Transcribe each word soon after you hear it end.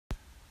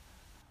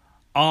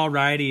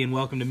Alrighty, and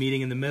welcome to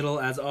Meeting in the Middle.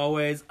 As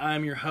always,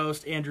 I'm your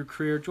host, Andrew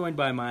Creer, joined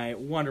by my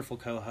wonderful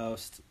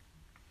co-host,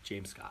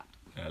 James Scott.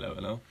 Hello,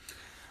 hello.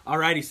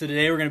 Alrighty, so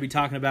today we're going to be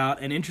talking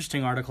about an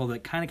interesting article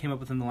that kind of came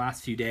up within the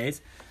last few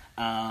days,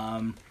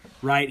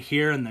 right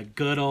here in the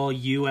good old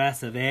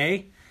U.S. of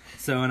A.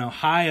 So in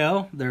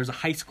Ohio, there's a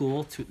high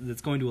school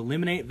that's going to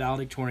eliminate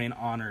valedictorian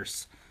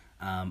honors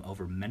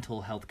over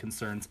mental health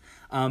concerns.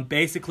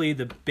 Basically,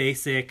 the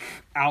basic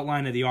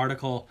outline of the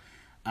article,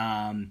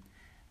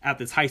 at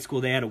this high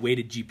school, they had a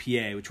weighted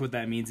GPA, which what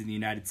that means in the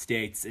United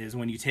States is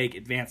when you take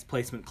advanced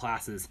placement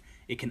classes,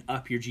 it can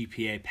up your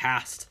GPA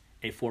past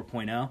a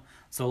 4.0.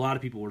 So a lot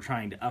of people were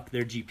trying to up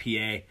their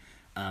GPA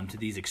to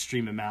these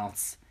extreme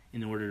amounts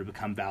in order to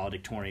become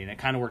valedictorian. It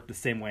kind of worked the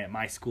same way at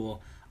my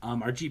school.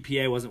 Our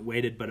GPA wasn't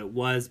weighted, but it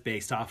was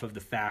based off of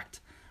the fact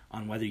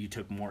on whether you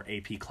took more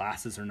AP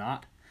classes or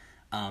not.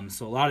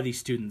 So a lot of these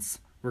students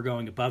were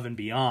going above and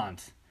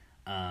beyond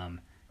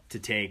to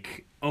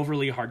take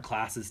overly hard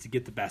classes to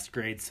get the best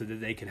grades so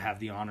that they could have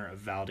the honor of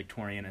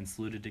valedictorian and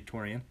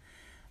salutatorian.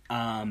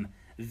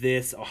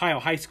 This Ohio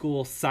high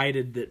school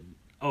cited that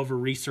over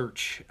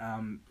research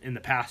in the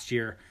past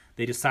year,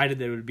 they decided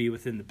that it would be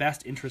within the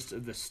best interest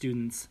of the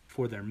students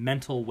for their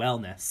mental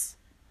wellness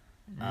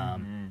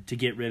to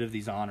get rid of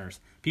these honors.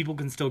 People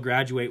can still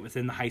graduate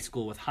within the high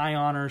school with high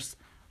honors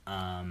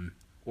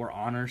or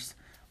honors,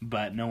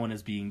 but no one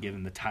is being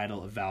given the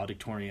title of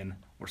valedictorian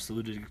or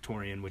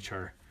salutatorian, which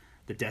are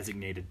the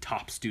designated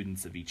top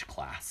students of each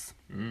class.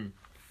 I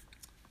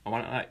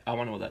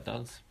wonder what that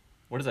does.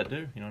 What does that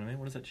do? You know what I mean?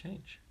 What does that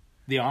change?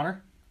 The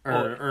honor?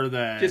 Or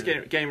the... Just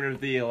getting rid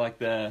of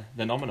the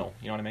nominal,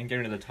 you know what I mean? Getting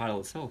rid of the title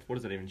itself. What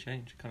does that even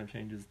change? It kind of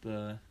changes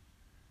the...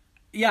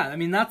 Yeah, I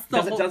mean, that's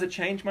the Does it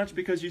change much?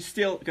 Because you're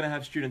still going to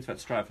have students that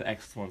strive for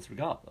excellence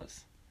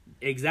regardless.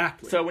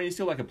 Exactly. So when you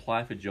still,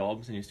 apply for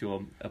jobs and you're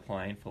still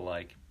applying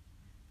for,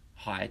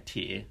 higher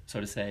tier, so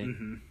to say,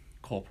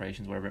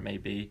 corporations, whatever it may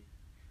be,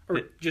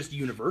 or just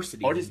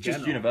universities. Or just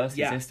universities.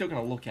 Yeah. They're still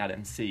going to look at it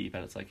and see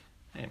that it's like,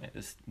 hey, man,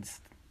 this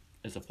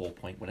is a 4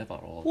 point whatever.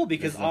 Or well,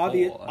 because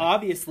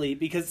obviously,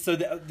 so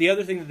the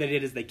other thing that they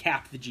did is they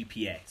capped the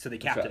GPA. So they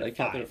capped it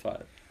at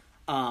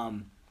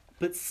 5.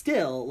 But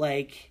still,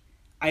 I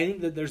think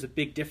that there's a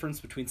big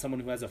difference between someone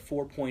who has a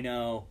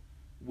 4.0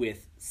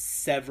 with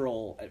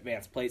several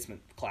advanced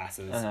placement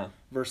classes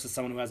versus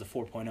someone who has a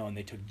 4.0 and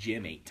they took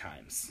gym 8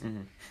 times.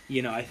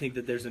 Mm-hmm. I think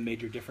that there's a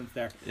major difference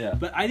there. Yeah.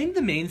 But I think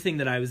the main thing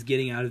that I was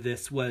getting out of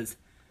this was,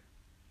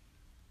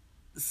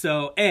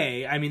 that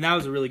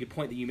was a really good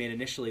point that you made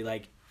initially.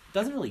 It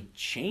doesn't really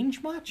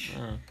change much.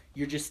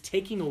 You're just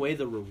taking away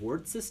the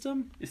reward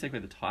system. You take away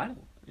the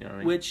title. You know what I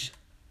mean? Which,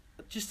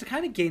 just to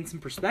kind of gain some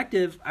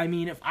perspective,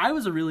 if I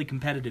was a really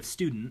competitive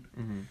student,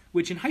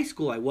 which in high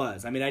school I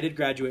was. I did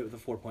graduate with a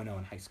 4.0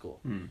 in high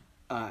school.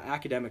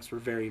 Academics were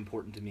very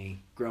important to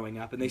me growing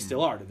up, and they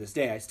still are to this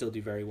day. I still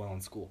do very well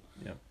in school.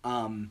 Yeah.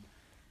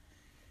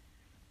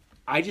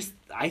 I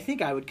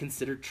think I would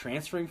consider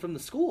transferring from the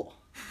school.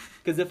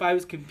 Because if I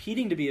was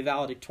competing to be a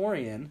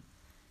valedictorian,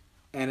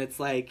 and it's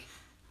at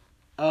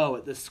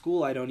the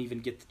school I don't even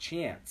get the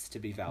chance to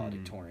be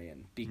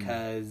valedictorian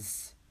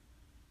because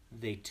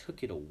they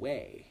took it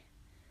away.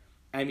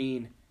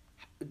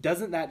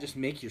 Doesn't that just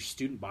make your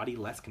student body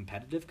less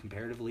competitive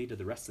comparatively to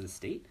the rest of the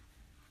state?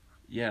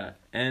 Yeah,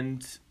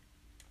 and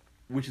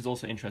which is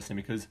also interesting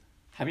because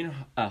having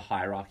a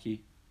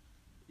hierarchy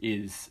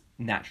is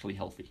naturally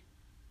healthy.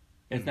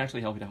 It's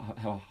naturally healthy to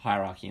have a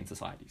hierarchy in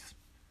societies.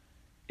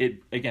 And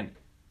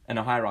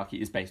a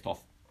hierarchy is based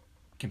off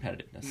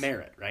competitiveness.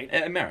 Merit,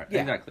 right? Merit,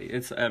 yeah. Exactly.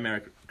 It's a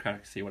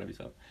meritocracy, whatever you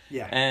say.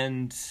 Yeah.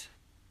 And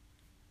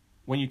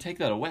when you take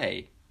that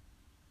away,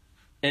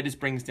 it just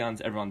brings down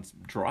everyone's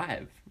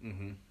drive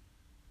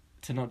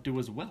to not do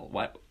as well.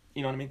 Why?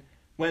 You know what I mean?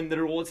 When the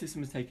reward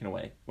system is taken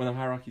away, when the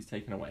hierarchy is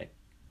taken away,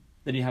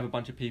 then you have a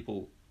bunch of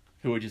people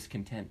who are just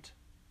content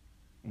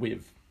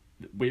with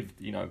the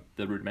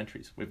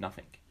rudimentaries, with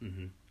nothing.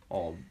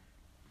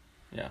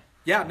 Yeah.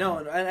 Yeah,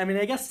 no,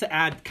 I guess to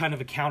add kind of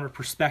a counter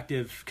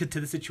perspective to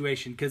the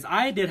situation, because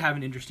I did have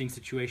an interesting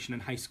situation in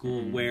high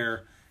school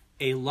where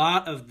a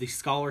lot of the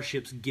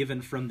scholarships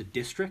given from the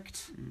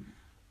district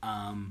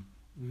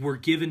were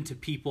given to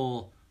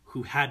people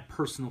who had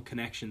personal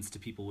connections to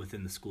people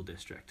within the school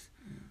district.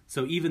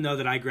 So even though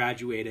that I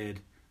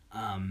graduated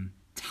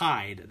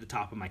tied at the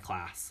top of my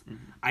class,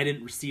 I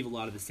didn't receive a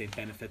lot of the same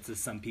benefits as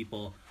some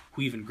people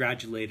who even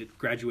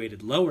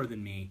graduated lower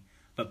than me,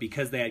 but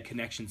because they had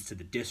connections to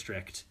the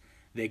district,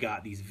 they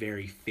got these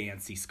very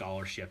fancy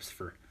scholarships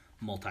for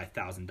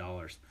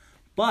multi-$1,000.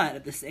 But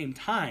at the same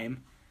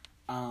time,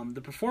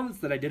 the performance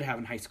that I did have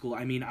in high school,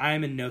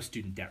 I'm in no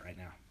student debt right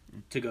now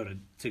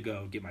to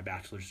go get my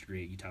bachelor's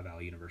degree at Utah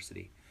Valley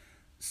University.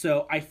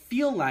 So I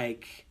feel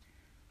like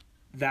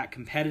that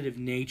competitive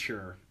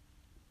nature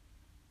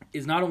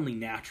is not only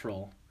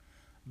natural,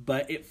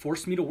 but it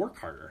forced me to work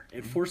harder.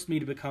 It forced me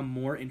to become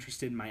more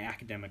interested in my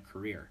academic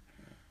career.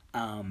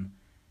 And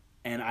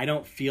I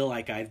don't feel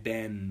like I've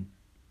been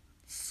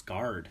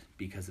scarred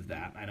because of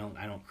that. I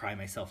don't cry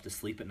myself to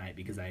sleep at night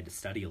because I had to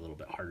study a little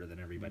bit harder than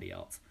everybody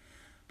else.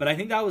 But I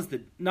think that was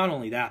not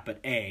only that,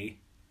 but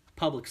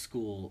public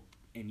school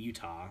in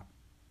Utah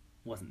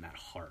wasn't that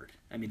hard.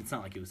 I mean, it's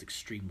not like it was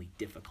extremely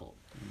difficult.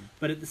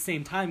 But at the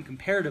same time,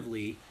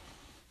 comparatively,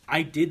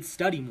 I did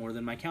study more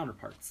than my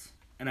counterparts.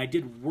 And I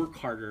did work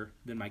harder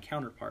than my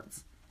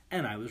counterparts.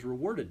 And I was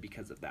rewarded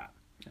because of that.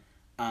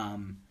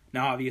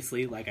 Now,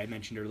 obviously, like I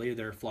mentioned earlier,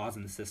 there are flaws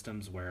in the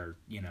systems where,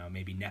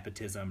 maybe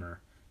nepotism or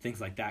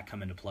things like that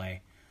come into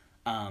play.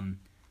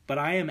 But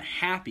I am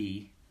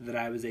happy that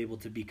I was able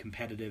to be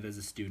competitive as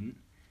a student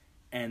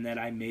and that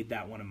I made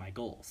that one of my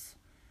goals.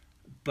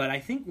 But I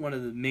think one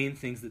of the main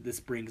things that this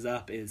brings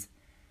up is,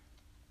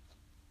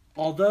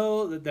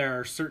 although there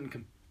are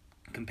certain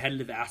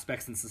competitive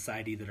aspects in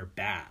society that are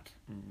bad,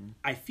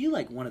 I feel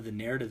like one of the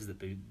narratives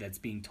that's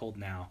being told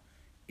now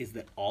is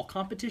that all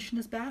competition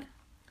is bad.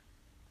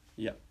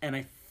 Yeah. And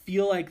I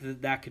feel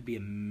like that could be a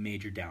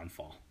major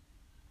downfall.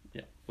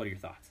 Yeah. What are your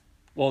thoughts?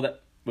 Well,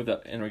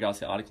 in regards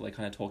to the article, they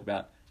kind of talk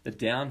about the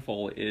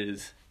downfall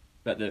is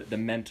that the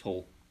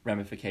mental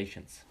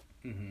ramifications,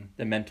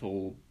 the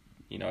mental,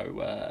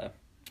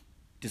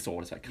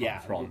 disorders that come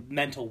from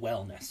mental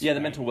wellness. Yeah,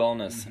 the mental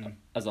wellness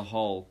as a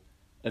whole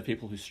of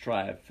people who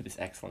strive for this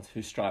excellence,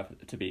 who strive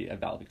to be a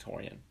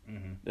valedictorian,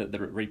 the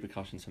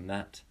repercussions from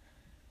that.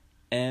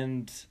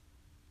 And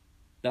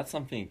that's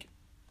something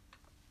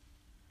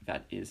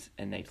that is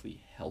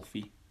innately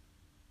healthy.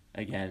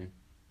 Again,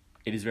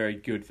 it is very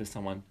good for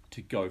someone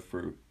to go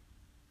through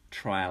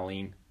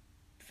trialing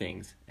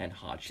things and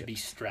hardship. To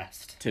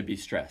be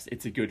stressed.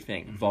 It's a good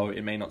thing. Though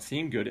it may not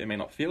seem good, it may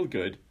not feel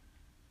good,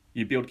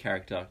 you build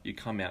character, you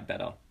come out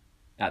better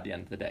at the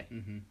end of the day.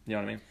 You know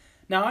what I mean?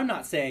 Now, I'm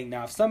not saying,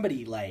 if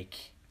somebody,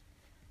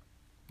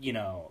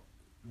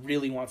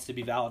 really wants to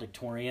be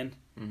valedictorian,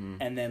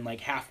 and then,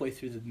 halfway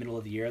through the middle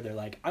of the year, they're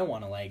like, I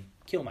want to,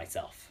 kill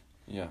myself.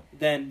 Yeah.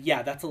 Then,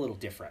 that's a little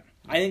different.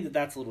 I think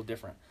that's a little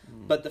different.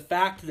 But the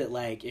fact that,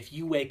 if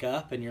you wake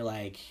up and you're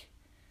like,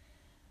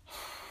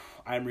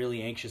 I'm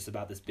really anxious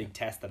about this big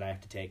test that I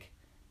have to take,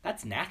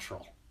 that's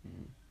natural.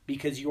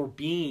 Because you're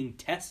being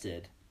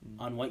tested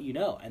on what you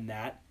know, and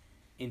that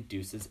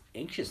induces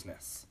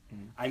anxiousness.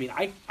 I mean,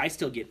 I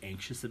still get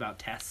anxious about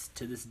tests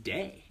to this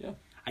day. Yeah.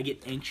 I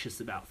get anxious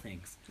about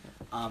things.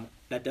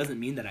 That doesn't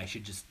mean that I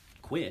should just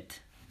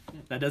quit.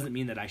 That doesn't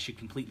mean that I should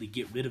completely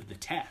get rid of the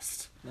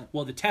test.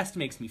 Well, the test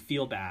makes me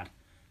feel bad,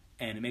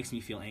 and it makes me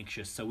feel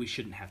anxious, so we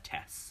shouldn't have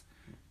tests.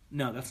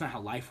 No, that's not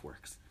how life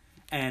works.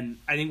 And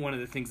I think one of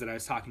the things that I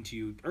was talking to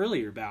you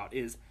earlier about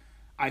is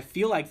I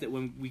feel like that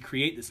when we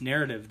create this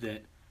narrative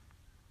that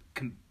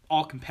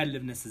all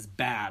competitiveness is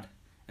bad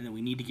and that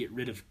we need to get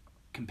rid of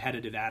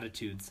competitive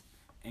attitudes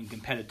and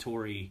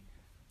competitory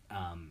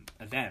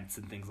events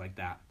and things like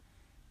that,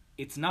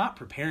 it's not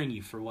preparing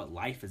you for what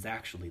life is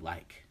actually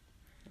like.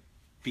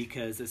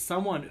 Because as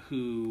someone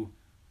who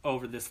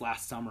over this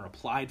last summer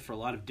applied for a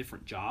lot of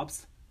different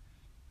jobs,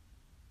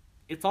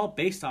 it's all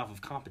based off of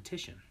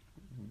competition.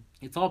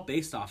 It's all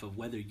based off of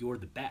whether you're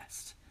the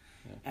best.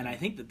 Yeah. And I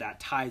think that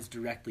ties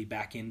directly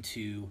back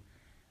into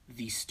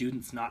the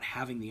students not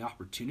having the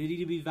opportunity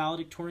to be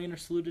valedictorian or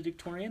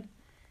salutatorian.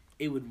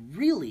 It would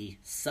really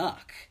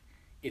suck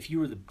if you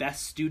were the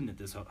best student at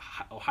this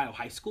Ohio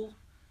high school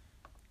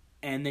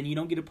and then you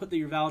don't get to put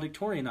your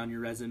valedictorian on your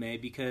resume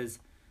because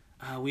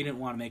we didn't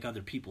want to make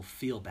other people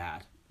feel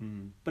bad.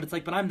 But it's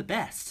but I'm the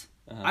best.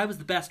 I was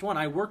the best one.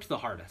 I worked the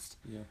hardest.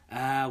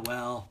 Yeah.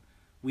 Well,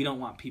 we don't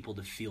want people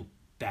to feel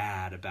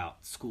bad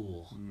about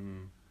school.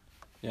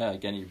 Yeah,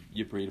 again,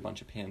 you breed a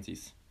bunch of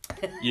pansies.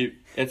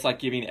 It's like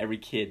giving every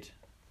kid,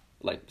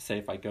 say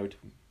if I go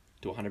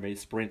to a 100-meter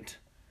sprint.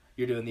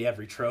 You're doing the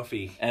every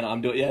trophy. And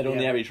I'm doing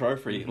the every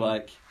trophy.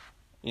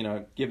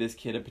 Give this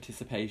kid a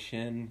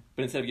participation.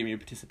 But instead of giving you a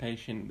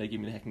participation, they give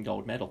me the heckin'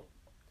 gold medal.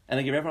 And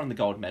they give everyone the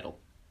gold medal.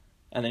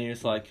 And then you're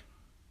just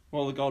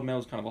well, the gold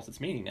medal's kind of lost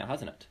its meaning now,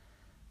 hasn't it?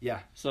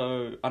 Yeah.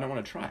 So I don't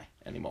want to try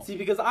anymore. See,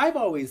 because I've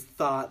always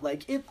thought,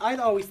 I'd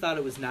always thought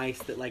it was nice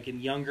that, in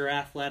younger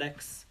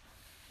athletics,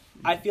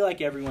 I feel like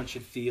everyone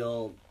should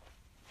feel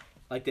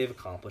like they've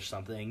accomplished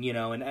something,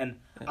 and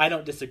I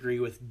don't disagree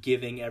with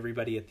giving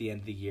everybody at the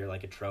end of the year, a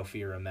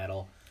trophy or a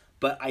medal.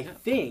 But I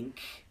think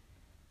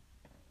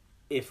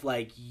if,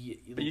 But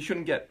you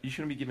shouldn't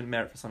be given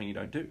merit for something you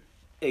don't do.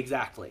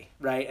 Exactly,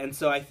 right? And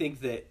so I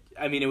think that,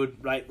 it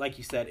would, right, like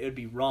you said, it would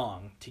be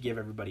wrong to give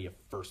everybody a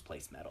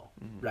first-place medal,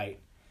 right?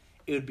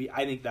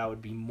 I think that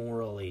would be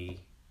morally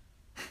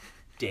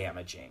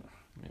damaging.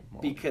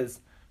 Because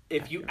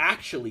if you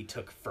actually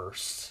took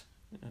first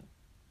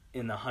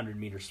in the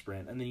 100-meter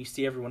sprint, and then you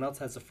see everyone else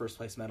has a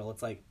first-place medal,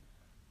 it's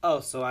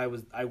so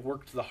I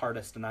worked the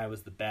hardest and I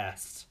was the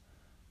best,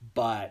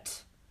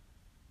 but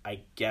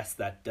I guess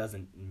that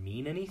doesn't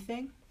mean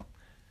anything?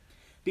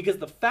 Because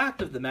the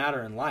fact of the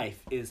matter in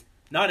life is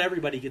not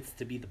everybody gets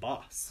to be the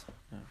boss,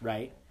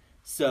 right?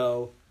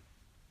 So,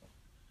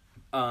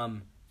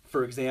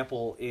 for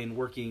example, in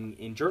working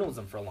in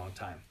journalism for a long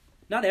time,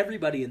 not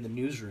everybody in the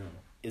newsroom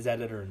is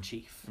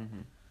editor-in-chief.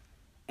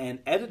 And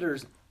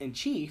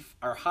editors-in-chief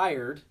are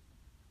hired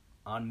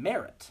on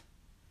merit,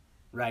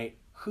 right?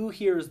 Who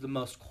here is the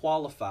most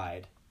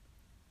qualified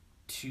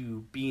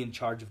to be in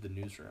charge of the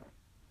newsroom?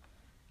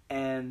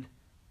 And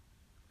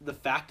the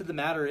fact of the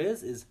matter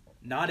is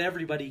not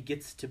everybody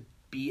gets to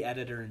be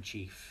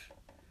editor-in-chief.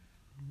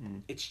 Mm-hmm.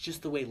 It's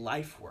just the way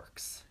life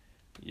works.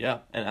 Yeah,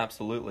 and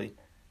absolutely.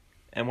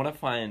 And what I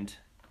find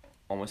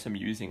almost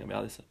amusing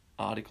about this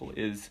article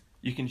is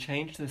you can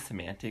change the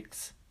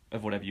semantics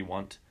of whatever you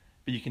want,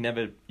 but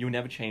you'll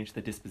never change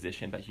the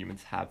disposition that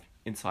humans have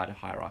inside a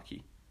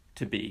hierarchy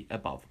to be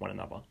above one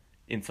another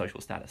in social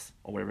status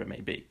or whatever it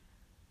may be.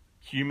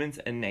 Humans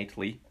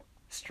innately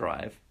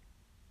strive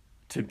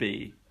to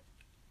be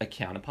a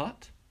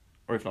counterpart,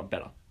 or if not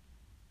better,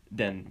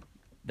 than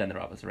there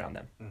are others around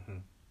them. Mm-hmm.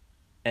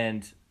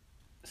 And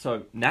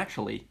so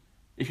naturally,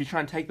 if you try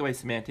and take away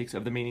semantics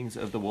of the meanings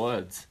of the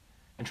words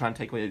and try and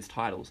take away these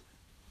titles,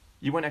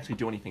 you won't actually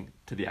do anything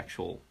to the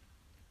actual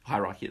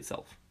hierarchy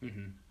itself.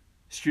 Mm-hmm.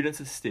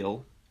 Students are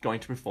still going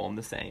to perform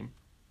the same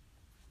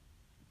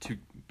to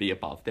be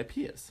above their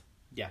peers.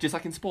 Yeah. Just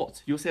like in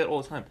sports. You'll see it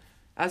all the time.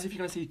 As if you're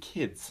going to see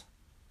kids,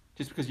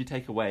 just because you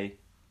take away,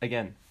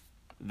 again,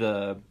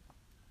 the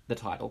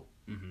title,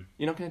 Mm-hmm.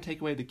 you're not going to take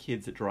away the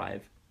kids that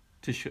drive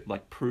to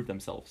prove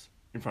themselves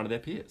in front of their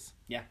peers.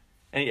 Yeah.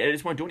 And it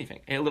just won't do anything.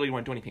 It literally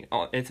won't do anything.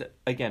 Oh,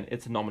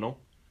 it's nominal.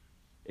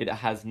 It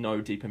has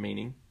no deeper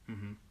meaning.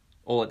 Mm-hmm.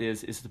 All it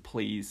is to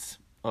please,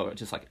 or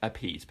just like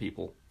appease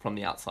people from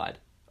the outside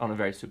on a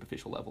very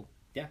superficial level.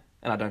 Yeah.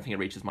 And I don't think it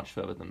reaches much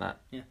further than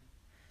that. Yeah.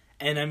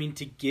 And I mean,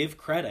 to give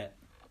credit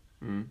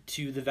Mm.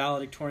 to the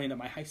valedictorian at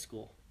my high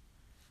school,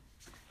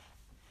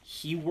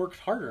 he worked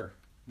harder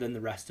than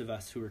the rest of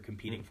us who were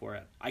competing for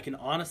it. I can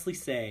honestly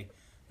say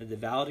that the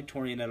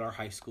valedictorian at our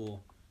high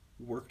school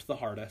worked the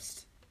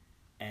hardest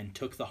and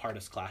took the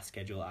hardest class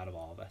schedule out of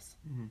all of us.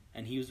 Mm-hmm.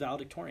 And he was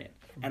valedictorian.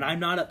 Mm-hmm. And I'm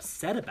not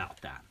upset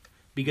about that,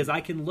 because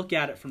I can look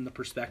at it from the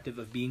perspective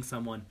of being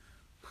someone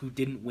who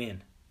didn't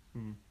win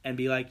and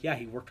be like, yeah,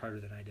 he worked harder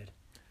than I did.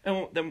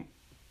 And then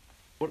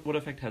what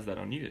effect has that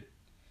on you?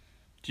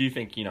 Do you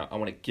think, I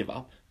want to give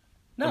up?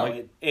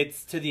 No,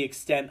 it's to the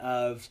extent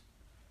of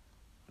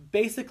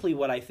basically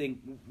what I think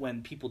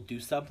when people do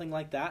something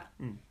like that,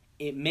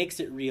 it makes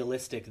it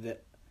realistic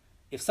that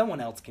if someone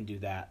else can do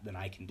that, then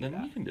I can do then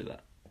that. you can do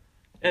that.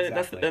 And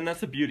Exactly.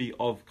 that's the beauty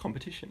of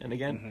competition. And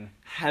again, Mm-hmm.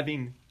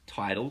 having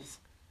titles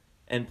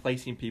and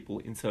placing people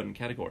in certain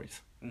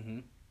categories. Mm-hmm.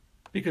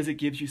 Because it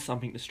gives you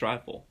something to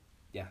strive for.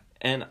 Yeah.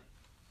 And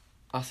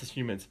us as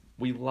humans,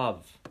 we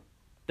love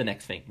the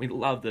next thing. We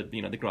love the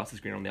grass is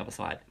greener on the other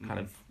side kind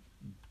of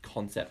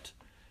concept,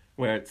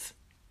 where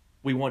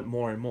we want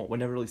more and more. We're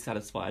never really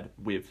satisfied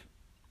with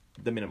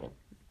the minimal.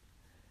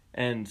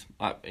 And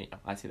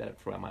I see that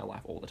throughout my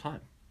life all the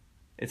time.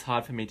 It's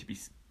hard for me to be,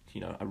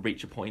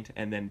 reach a point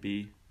and then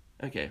be,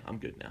 okay, I'm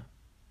good now.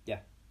 Yeah.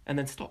 And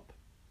then stop.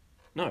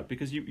 No,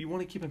 because you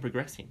want to keep on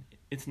progressing.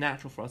 It's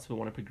natural for us to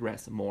want to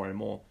progress more and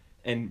more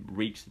and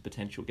reach the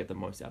potential, get the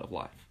most out of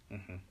life.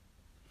 Mm-hmm.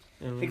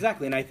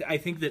 Exactly, and I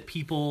think that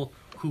people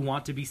who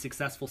want to be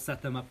successful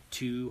set them up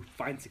to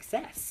find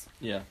success.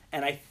 Yeah.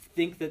 And I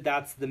think that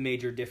that's the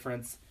major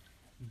difference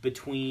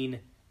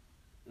between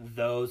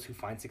those who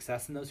find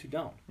success and those who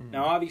don't. Mm-hmm.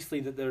 Now, obviously,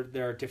 that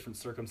there are different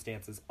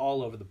circumstances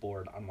all over the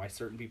board on why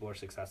certain people are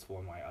successful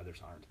and why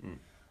others aren't. Mm.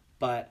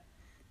 But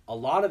a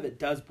lot of it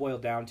does boil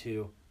down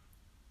to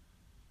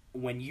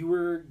when you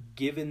were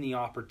given the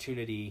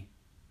opportunity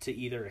to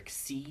either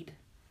exceed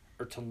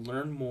or to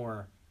learn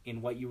more in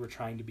what you were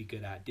trying to be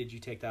good at, did you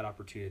take that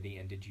opportunity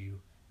and did you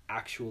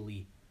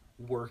actually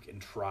work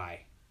and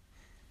try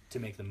to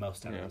make the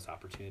most out of those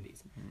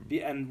opportunities?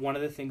 Mm-hmm. And one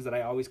of the things that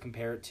I always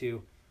compare it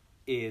to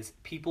is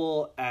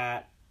people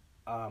at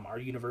our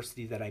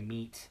university that I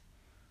meet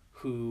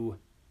who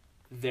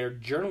they're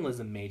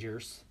journalism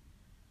majors,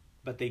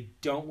 but they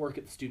don't work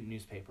at the student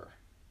newspaper.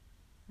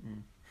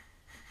 Mm.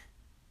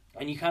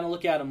 And you kind of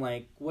look at them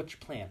like, what's your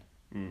plan?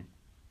 Mm.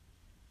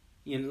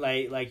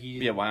 Why aren't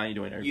you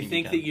doing everything? You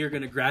think that you're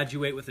going to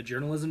graduate with a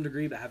journalism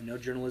degree but have no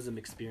journalism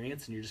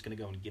experience, and you're just going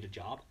to go and get a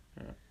job?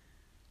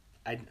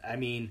 Yeah. I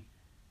mean,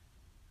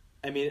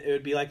 it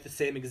would be like the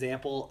same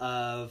example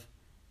of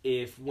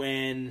if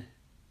when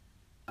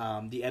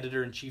the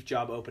editor-in-chief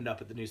job opened up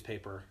at the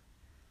newspaper,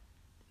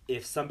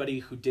 if somebody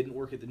who didn't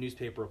work at the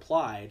newspaper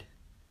applied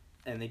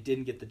and they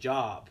didn't get the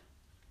job,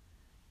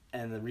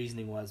 and the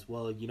reasoning was,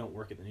 well, you don't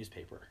work at the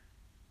newspaper.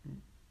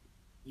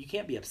 You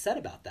can't be upset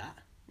about that.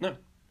 No.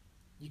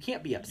 You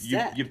can't be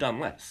upset. You've done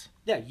less.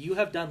 Yeah, you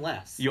have done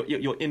less.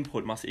 Your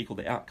input must equal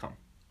the outcome.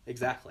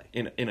 Exactly.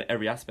 In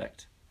every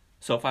aspect.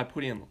 So if I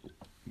put in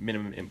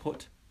minimum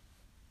input,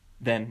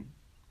 then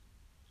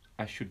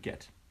I should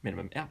get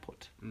minimum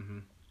output. Mm-hmm.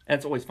 And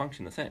it's always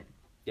functioned the same.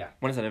 Yeah.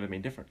 When has that ever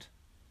been different?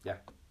 Yeah.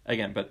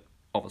 Again, but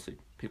obviously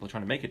people are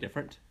trying to make it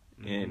different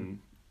in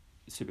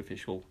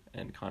superficial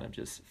and kind of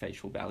just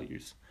facial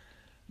values.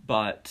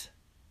 But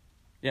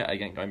yeah,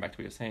 again, going back to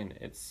what you're saying,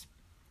 it's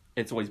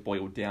always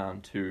boiled down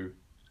to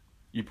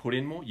you put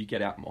in more, you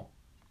get out more.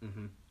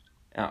 Mm-hmm.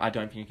 I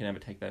don't think you can ever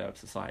take that out of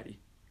society.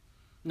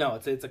 No,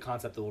 it's a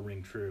concept that will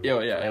ring true. Yeah,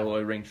 it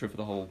will ring true for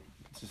the whole.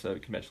 It's just a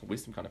conventional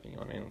wisdom kind of thing. You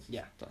know what I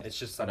mean? It's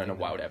just. I don't know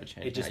why it would ever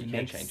change. It just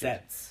makes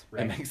sense.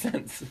 Right? It makes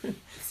sense.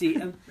 See,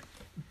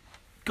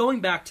 going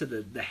back to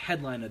the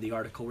headline of the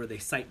article where they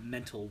cite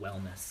mental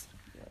wellness,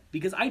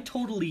 because I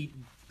totally,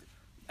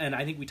 and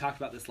I think we talked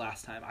about this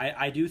last time.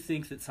 I do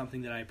think that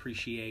something that I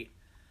appreciate,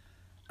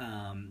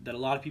 that a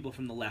lot of people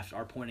from the left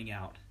are pointing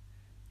out,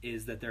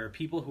 is that there are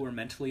people who are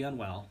mentally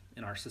unwell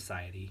in our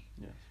society.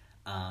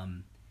 Yeah.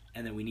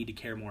 And that we need to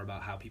care more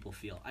about how people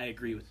feel. I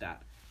agree with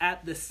that.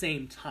 At the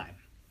same time,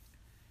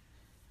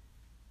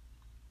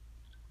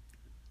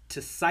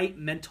 to cite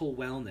mental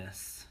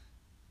wellness,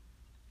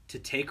 to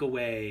take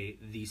away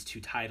these two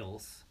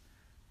titles,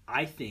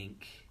 I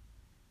think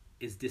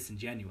is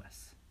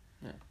disingenuous.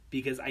 Yeah.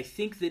 Because I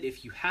think that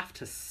if you have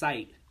to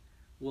cite,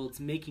 well, it's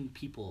making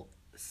people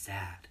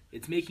sad.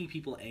 It's making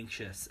people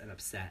anxious and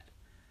upset.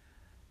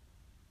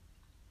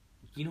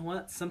 You know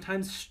what?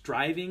 Sometimes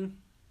striving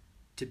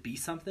to be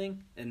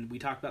something, and we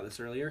talked about this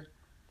earlier,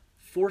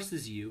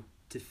 forces you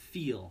to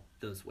feel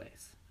those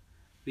ways.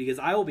 Because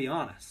I will be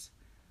honest,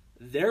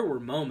 there were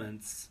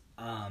moments,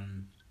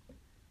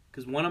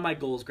 because one of my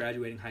goals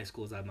graduating high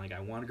school is I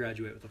want to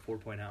graduate with a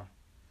 4.0.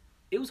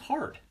 It was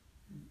hard,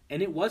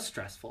 and it was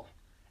stressful,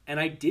 and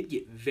I did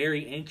get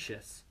very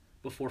anxious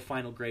before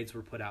final grades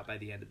were put out by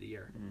the end of the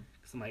year.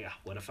 Because I'm like,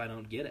 what if I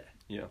don't get it?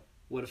 Yeah.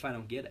 What if I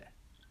don't get it?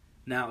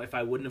 Now, if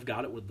I wouldn't have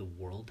got it, would the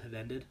world have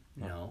ended?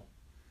 No.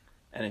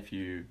 And if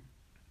you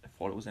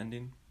thought it was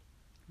ending,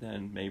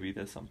 then maybe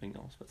there's something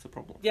else that's a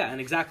problem. Yeah, and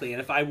exactly. And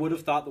if I would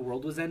have thought the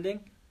world was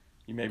ending,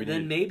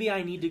 maybe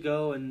I need to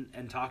go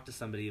and talk to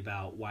somebody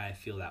about why I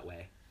feel that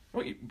way.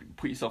 Well, you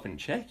put yourself in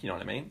check, you know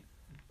what I mean?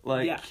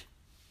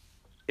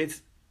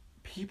 It's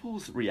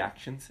people's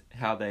reactions,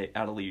 how they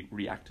utterly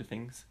react to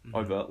things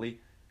overtly,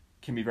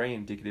 can be very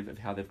indicative of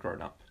how they've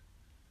grown up.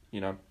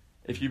 You know,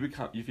 if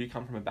you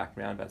come from a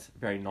background that's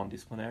very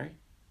non-disciplinary,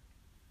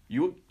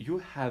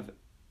 you have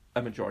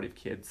a majority of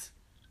kids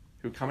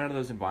who come out of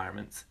those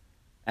environments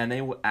and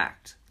they will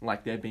act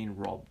like they're being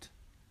robbed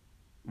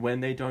when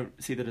they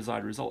don't see the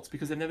desired results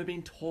because they've never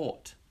been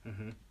taught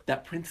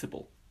that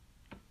principle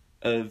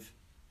of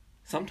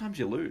sometimes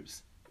you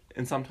lose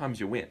and sometimes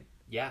you win.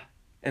 Yeah.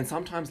 And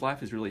sometimes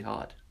life is really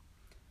hard.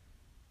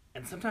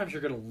 And sometimes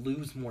you're going to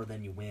lose more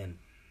than you win.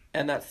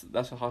 And that's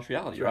a harsh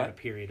reality, throughout right? A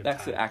period of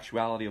that's time. The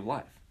actuality of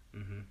life.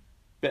 Mm-hmm.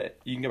 But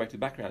you can go back to the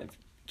background. If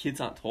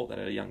kids aren't taught that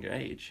at a younger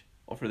age,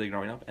 or through they're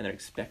growing up and they're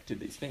expected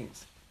these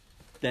things,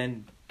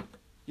 then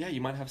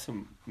you might have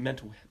some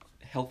mental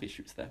health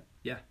issues there.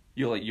 Yeah.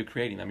 You're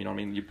creating them, you know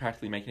what I mean? You're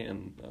practically making it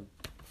in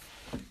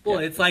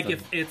it's like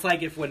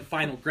if when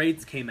final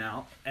grades came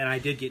out and I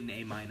did get an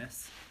A-,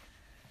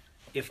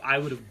 if I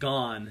would have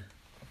gone.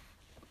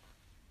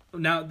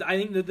 Now, I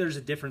think that there's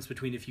a difference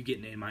between if you get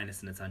an A- and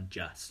it's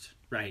unjust,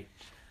 right?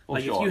 Well,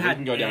 like sure. if you had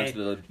can go down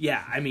to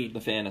the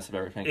fairness of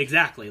everything.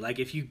 Exactly. Like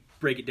if you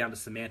break it down to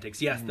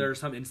semantics, yes, there are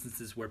some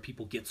instances where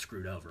people get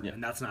screwed over,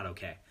 and that's not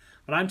okay.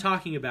 But I'm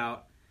talking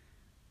about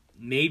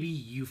maybe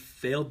you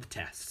failed the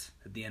test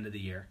at the end of the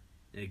year.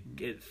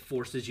 It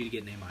forces you to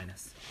get an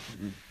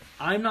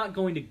A-. I'm not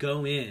going to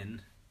go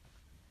in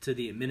to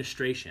the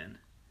administration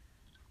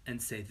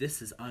and say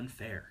this is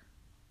unfair.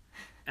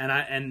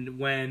 And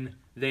when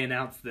they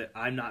announce that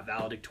I'm not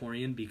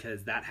valedictorian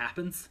because that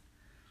happens,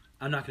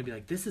 I'm not going to be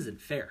like, this isn't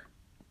fair.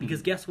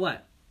 Because guess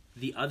what?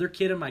 The other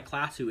kid in my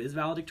class who is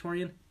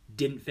valedictorian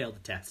didn't fail the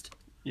test.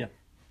 Yeah.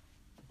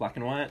 Black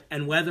and white.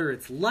 And whether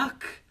it's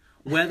luck,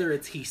 whether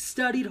it's he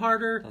studied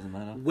harder, doesn't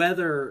matter.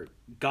 Whether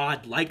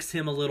God likes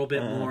him a little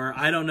bit more,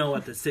 I don't know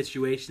what the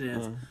situation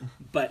is,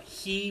 but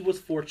he was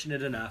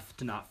fortunate enough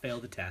to not fail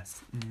the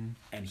test,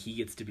 and he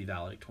gets to be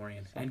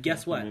valedictorian. And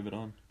guess what? Move it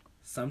on.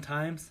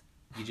 Sometimes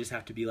you just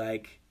have to be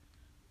like,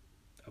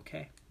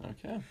 okay.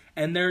 Okay.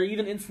 And there are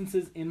even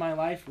instances in my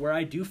life where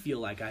I do feel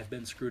like I've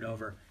been screwed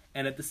over.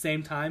 And at the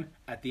same time,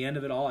 at the end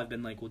of it all, I've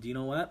been like, well, do you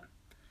know what?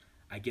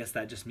 I guess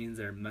that just means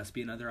there must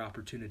be another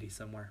opportunity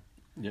somewhere.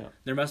 Yeah.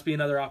 There must be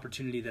another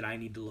opportunity that I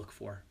need to look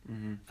for.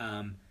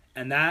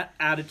 And that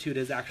attitude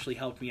has actually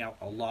helped me out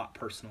a lot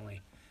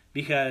personally.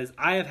 Because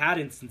I have had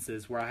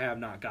instances where I have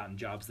not gotten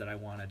jobs that I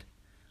wanted.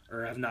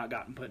 Or have not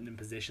gotten put in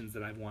positions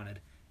that I've wanted.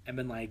 And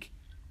been like,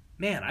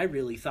 man, I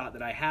really thought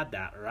that I had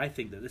that. Or I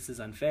think that this is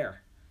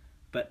unfair.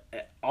 But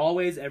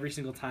always, every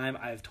single time,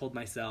 I've told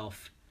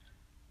myself,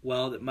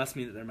 well, that must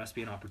mean that there must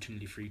be an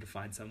opportunity for you to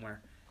find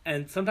somewhere.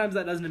 And sometimes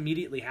that doesn't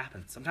immediately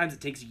happen. Sometimes it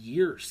takes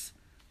years.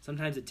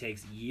 Sometimes it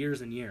takes years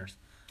and years.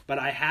 But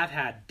I have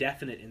had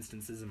definite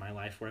instances in my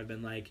life where I've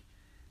been like,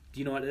 do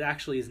you know what? It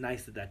actually is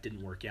nice that that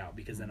didn't work out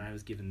because then I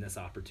was given this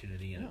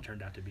opportunity and it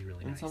turned out to be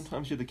really nice. And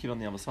sometimes you're the kid on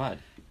the other side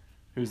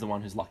who's the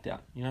one who's lucked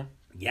out, you know?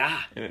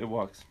 Yeah. It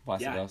works.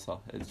 Vice versa.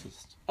 It's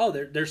just... Oh,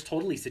 there's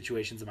totally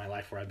situations in my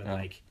life where I've been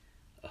like,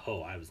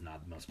 oh, I was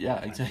not the most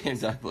qualified. Yeah,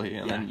 exactly.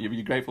 And then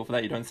you're grateful for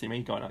that. You don't see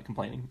me going out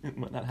complaining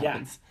when that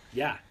happens.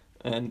 Yeah.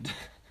 And,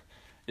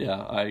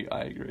 I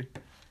agree.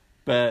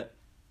 But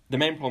the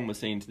main problem we're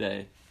seeing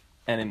today,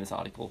 and in this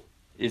article,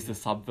 is the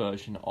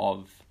subversion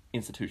of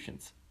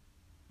institutions.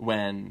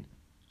 when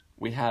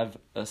we have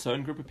a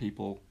certain group of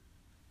people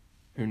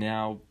who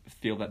now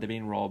feel that they're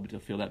being robbed or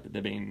feel that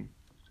they're being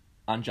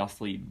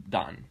unjustly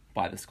done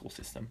by the school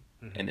system,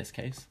 in this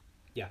case.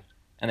 Yeah.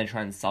 And they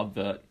try and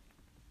subvert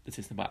the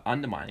system by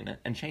undermining it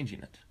and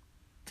changing it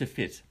to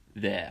fit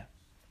their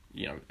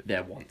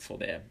wants or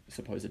their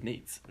supposed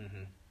needs.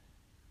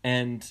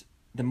 And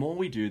the more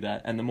we do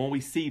that, and the more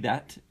we see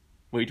that,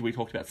 we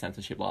talked about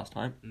censorship last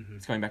time.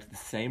 It's going back to the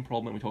same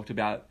problem we talked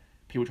about,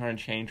 people trying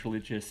to change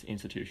religious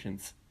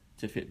institutions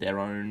to fit their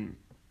own,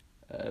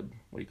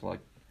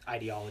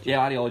 Ideology.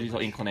 Yeah, ideologies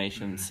or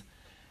inclinations.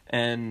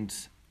 And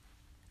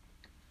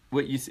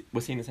we're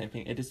seeing the same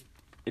thing. It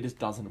just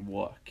doesn't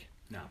work.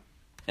 No.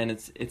 And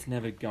it's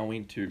never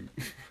going to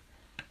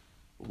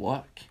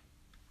work.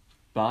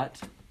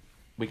 But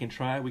we can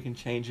try, we can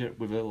change it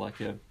with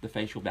the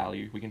facial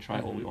value. We can try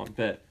all we want.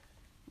 But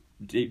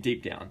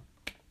deep down,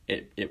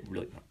 it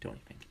really won't do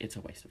anything. It's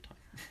a waste of time.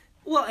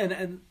 Well,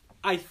 and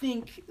I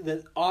think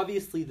that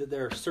obviously that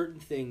there are certain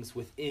things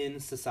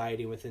within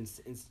society, within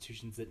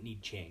institutions that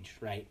need change,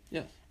 right?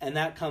 Yes. And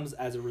that comes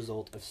as a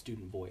result of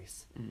student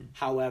voice.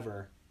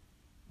 However,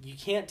 you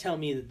can't tell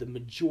me that the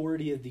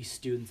majority of these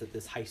students at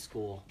this high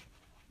school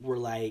were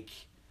like,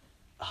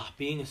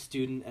 being a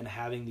student and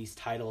having these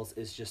titles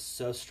is just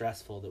so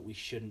stressful that we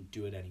shouldn't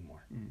do it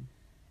anymore.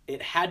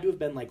 It had to have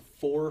been like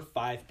 4 or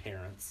 5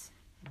 parents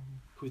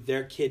who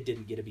their kid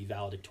didn't get to be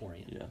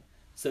valedictorian. Yeah.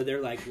 So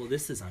they're like, well,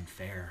 this is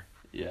unfair.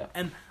 Yeah.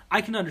 And I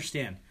can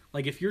understand.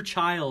 Like, if your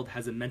child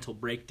has a mental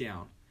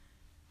breakdown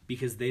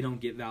because they don't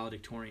get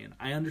valedictorian,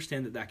 I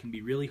understand that can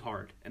be really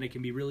hard and it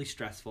can be really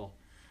stressful.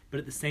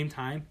 But at the same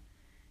time,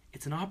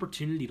 it's an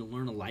opportunity to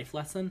learn a life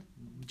lesson,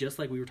 just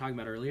like we were talking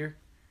about earlier,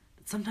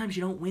 that sometimes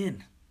you don't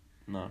win.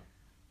 No.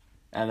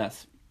 And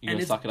that's... And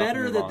it's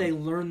better that they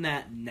learn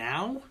that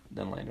now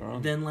than later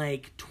on. Than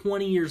like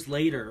 20 years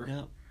later,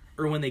 yeah.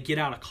 Or when they get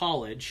out of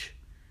college,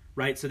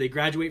 right? So they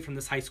graduate from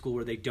this high school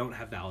where they don't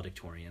have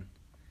valedictorian.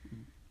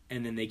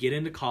 And then they get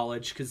into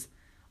college, because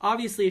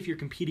obviously if you're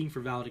competing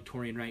for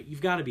valedictorian, right,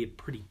 you've got to be a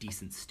pretty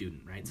decent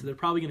student, right? So they're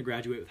probably going to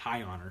graduate with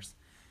high honors.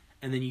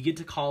 And then you get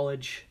to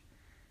college,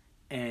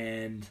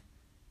 and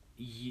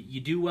you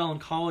do well in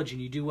college,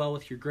 and you do well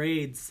with your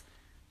grades,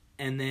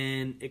 and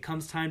then it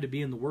comes time to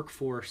be in the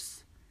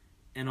workforce,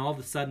 and all of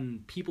a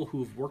sudden people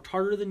who have worked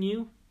harder than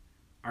you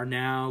are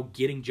now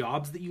getting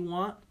jobs that you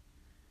want.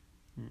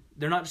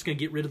 They're not just going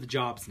to get rid of the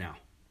jobs now.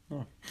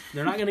 No.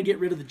 They're not going to get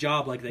rid of the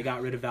job like they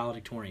got rid of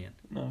valedictorian.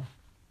 No.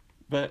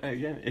 But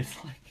again,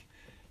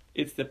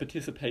 it's the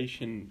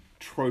participation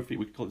trophy.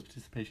 We could call it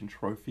participation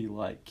trophy,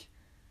 like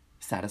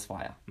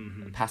satisfier,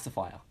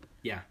 pacifier.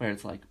 Yeah. Where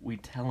it's like, we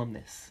tell them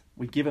this,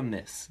 we give them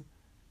this,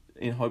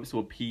 in hopes to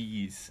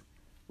appease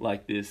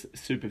like this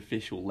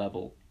superficial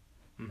level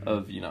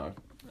of,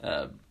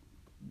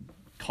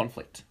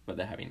 conflict that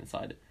they're having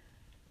inside it.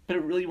 But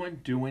it really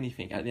won't do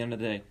anything. At the end of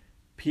the day,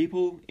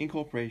 people in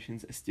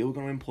corporations are still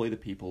going to employ the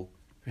people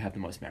who have the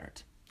most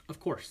merit. Of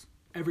course.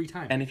 Every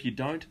time. And if you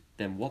don't,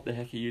 then what the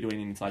heck are you doing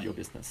inside your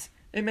business?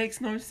 It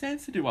makes no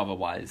sense to do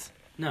otherwise.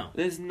 No.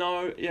 There's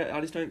no... Yeah,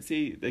 I just don't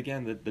see,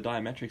 again, the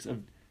diametrics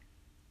of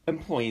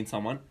employing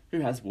someone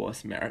who has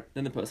worse merit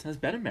than the person who has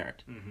better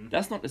merit.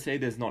 That's not to say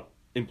there's not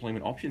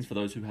employment options for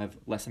those who have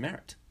lesser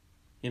merit.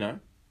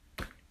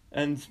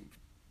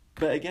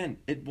 But again,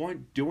 it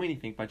won't do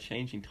anything by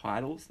changing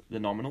titles, the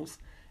nominals.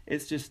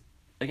 It's just...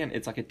 Again,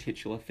 it's like a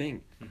titular thing.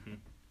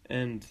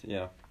 And,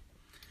 yeah.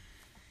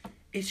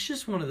 It's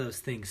just one of those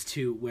things,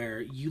 too,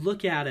 where you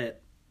look at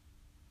it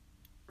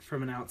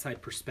from an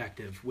outside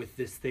perspective with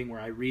this thing where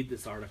I read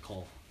this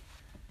article.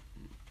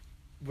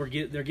 They're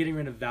getting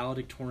rid of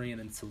valedictorian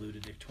and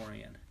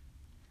salutatorian.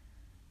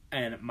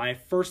 And my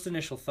first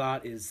initial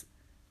thought is,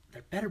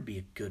 there better be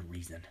a good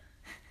reason.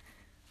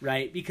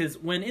 Right? Because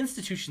when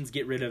institutions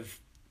get rid of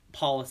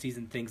policies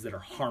and things that are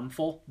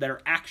harmful, that are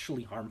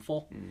actually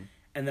harmful...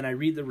 And then I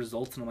read the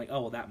results and I'm like,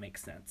 oh, well, that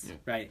makes sense,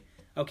 right?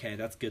 Okay,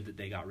 that's good that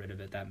they got rid of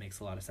it. That makes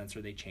a lot of sense,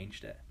 or they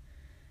changed it.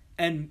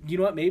 And you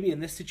know what? Maybe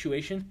in this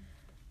situation,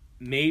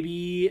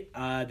 maybe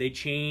they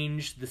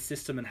changed the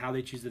system and how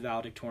they choose the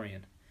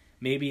valedictorian.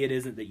 Maybe it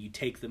isn't that you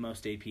take the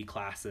most AP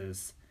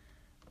classes,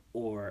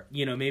 or,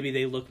 maybe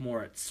they look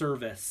more at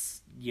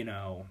service,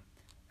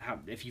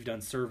 if you've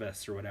done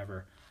service or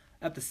whatever.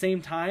 At the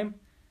same time,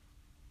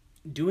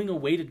 doing a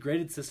weighted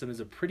graded system is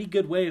a pretty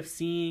good way of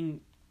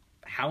seeing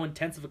how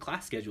intense of a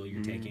class schedule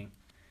you're taking.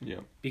 Yeah.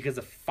 Because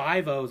a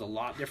 5.0 is a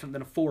lot different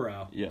than a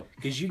 4.0. Yeah.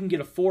 Because you can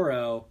get a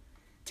 4.0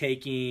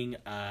 taking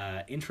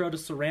intro to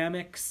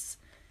ceramics,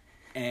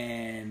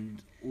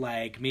 and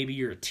like maybe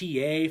you're a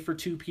TA for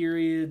 2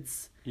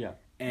 periods. Yeah.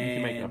 And you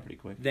can make it up pretty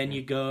quick. Then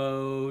you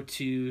go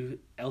to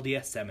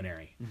LDS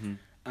seminary.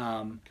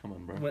 Come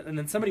on, bro. And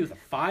then somebody with a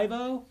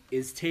 5.0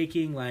 is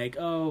taking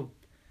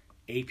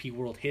AP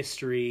World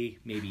History,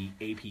 maybe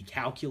AP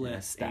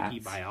Calculus, stats,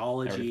 AP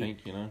Biology,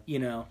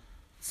 everything,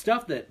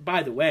 stuff that,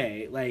 by the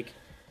way,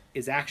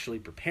 is actually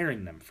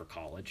preparing them for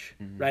college,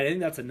 right? I think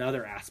that's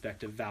another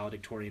aspect of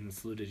valedictorian and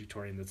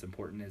salutatorian that's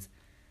important, is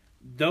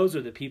those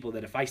are the people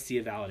that if I see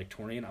a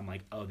valedictorian, I'm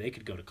like, oh, they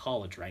could go to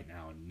college right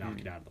now and knock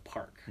it out of the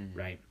park,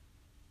 right?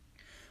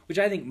 Which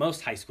I think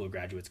most high school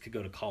graduates could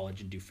go to college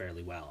and do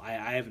fairly well.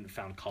 I haven't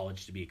found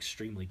college to be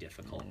extremely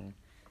difficult.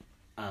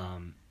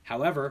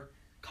 However,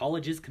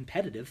 college is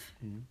competitive.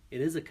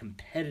 It is a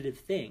competitive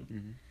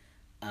thing.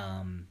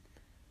 And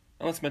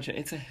let's mention,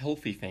 it's a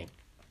healthy thing.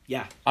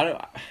 Yeah.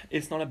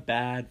 It's not a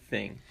bad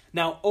thing.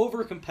 Now,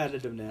 over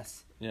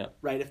competitiveness, Yeah.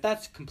 right? If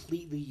that's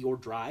completely your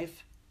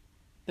drive,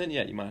 Then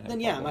yeah, you might have. then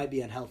a yeah, it problem. might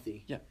be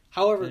unhealthy. Yeah.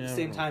 However, at Yeah, the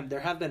same right. time, there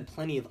have been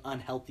plenty of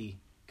unhealthy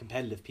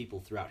competitive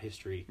people throughout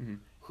history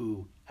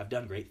who have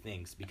done great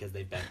things because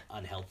they've been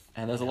unhealthy.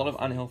 And there's a lot of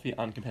unhealthy,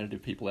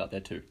 uncompetitive people out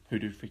there too who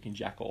do freaking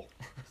jack all.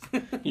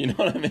 You know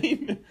what I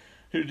mean?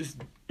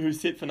 Who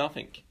sit for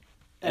nothing.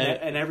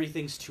 And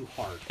everything's too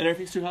hard. And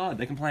everything's too hard.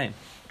 They complain.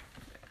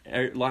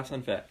 Life's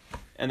unfair.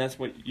 And that's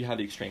what you have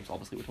the extremes.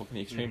 Obviously, we're talking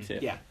the extremes here.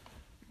 Yeah.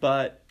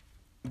 But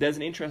there's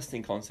an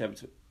interesting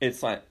concept.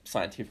 It's like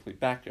scientifically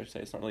backed, so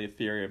it's not really a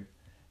theory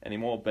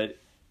anymore. But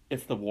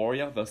it's the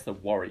warrior versus the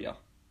warrior.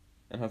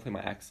 And hopefully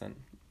my accent,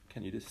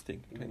 can you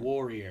distinct?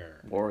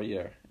 Warrior.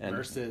 Warrior. And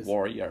Versus...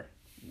 warrior.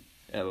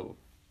 Oh,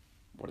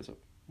 what is it?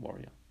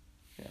 Warrior.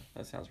 Yeah,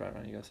 that sounds right,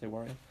 right? You gotta say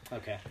warrior.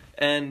 Okay.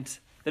 And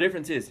the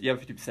difference is you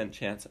have a 50%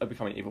 chance of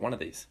becoming either one of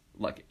these,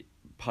 like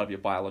part of your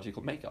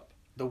biological makeup.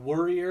 The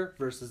worrier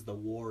versus the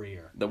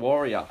warrior. The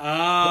warrior.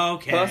 Oh,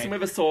 okay. Person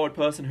with a sword,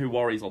 person who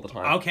worries all the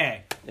time.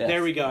 Okay. Yes.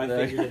 There we go. I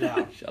figured it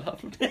out. Shut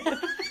up.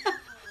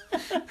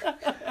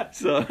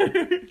 So,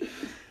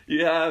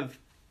 you have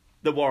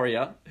the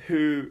warrior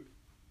who,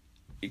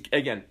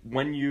 again,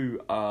 when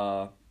you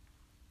are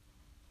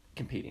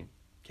competing,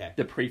 Okay.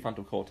 the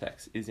prefrontal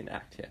cortex is in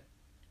act here.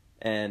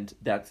 And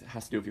that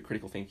has to do with your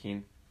critical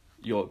thinking,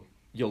 your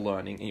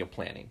learning, and your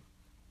planning,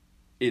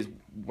 is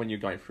when you're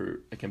going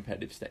through a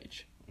competitive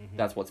stage.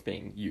 That's what's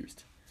being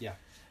used. Yeah.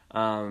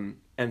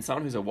 And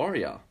someone who's a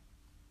warrior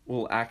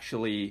will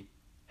actually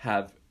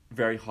have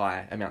very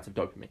high amounts of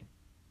dopamine.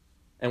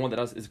 And what that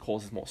does is it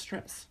causes more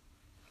stress.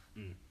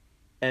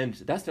 And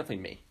that's definitely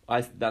me.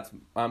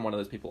 I'm one of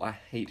those people. I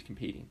hate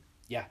competing.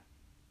 Yeah.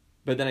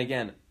 But then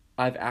again,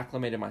 I've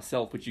acclimated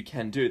myself, which you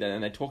can do that,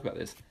 and they talk about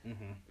this,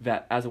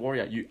 that as a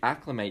warrior, you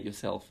acclimate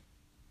yourself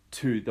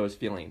to those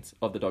feelings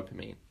of the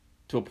dopamine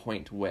to a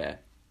point where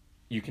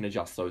you can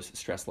adjust those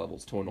stress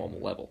levels to a normal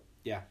level.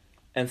 Yeah.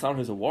 And someone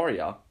who's a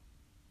warrior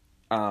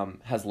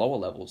has lower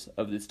levels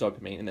of this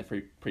dopamine in their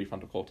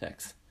prefrontal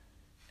cortex.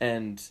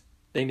 And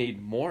they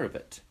need more of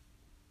it.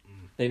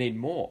 They need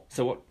more.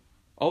 So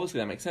obviously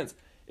that makes sense.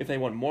 If they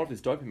want more of this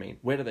dopamine,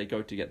 where do they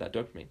go to get that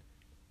dopamine?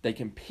 They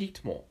compete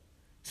more.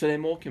 So they're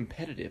more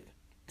competitive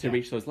to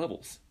reach those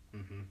levels.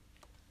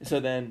 So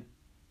then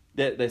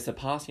they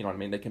surpass, you know what I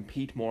mean? They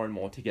compete more and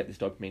more to get this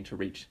dopamine to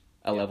reach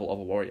a level of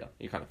a warrior,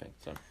 you kind of thing.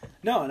 So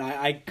No, and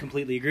I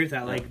completely agree with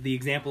that. Like, the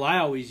example I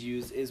always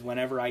use is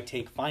whenever I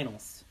take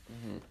finals.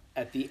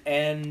 At the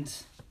end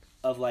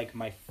of, like,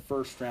 my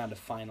first round of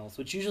finals,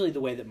 which usually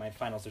the way that my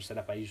finals are set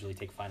up, I usually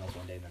take finals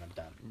one day and then I'm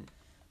done.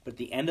 But at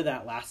the end of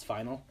that last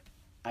final,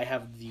 I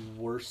have the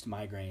worst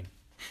migraine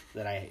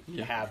that I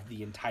have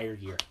the entire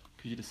year.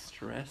 because you're just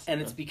stressed.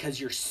 And it's because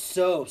you're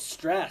so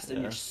stressed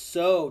and you're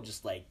so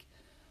just like,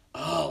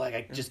 oh, like,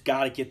 I just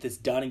got to get this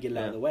done and get it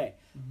out of the way.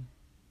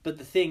 But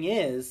the thing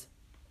is,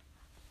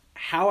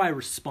 how I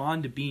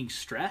respond to being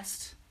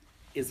stressed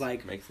is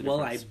like,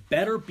 well, I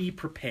better be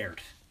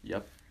prepared.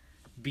 Yep.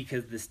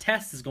 Because this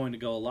test is going to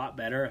go a lot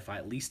better if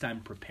at least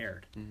I'm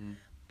prepared.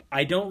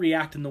 I don't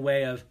react in the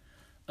way of,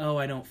 oh,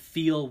 I don't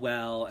feel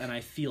well and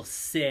I feel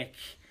sick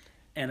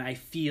and I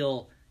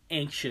feel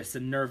anxious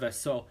and nervous,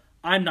 so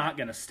I'm not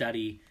going to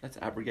study. Let's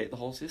abrogate the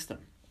whole system.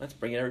 Let's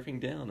bring everything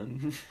down.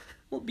 And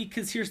Well,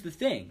 because here's the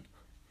thing.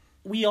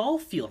 We all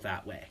feel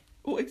that way.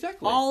 well,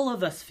 exactly. All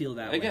of us feel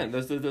that way. Again,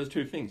 those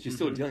two things. You're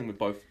still dealing with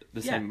both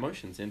the same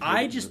emotions.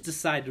 I just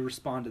decide to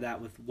respond to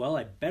that with, well,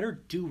 I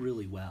better do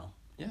really well.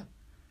 Yeah.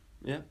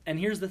 Yeah. And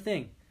here's the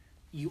thing.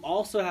 You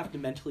also have to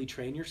mentally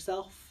train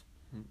yourself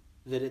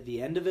that at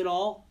the end of it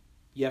all,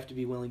 you have to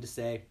be willing to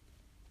say,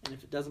 and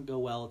if it doesn't go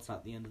well, it's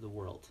not the end of the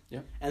world.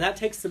 Yeah. And that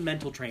takes some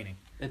mental training.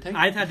 It takes...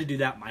 I've had to do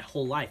that my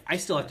whole life. I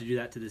still have to do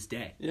that to this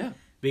day. Yeah.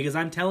 Because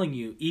I'm telling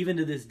you, even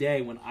to this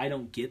day, when I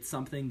don't get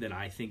something that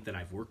I think that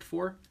I've worked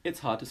for, it's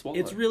hard to swallow.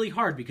 it's really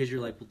hard because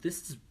you're like, well,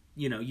 this is,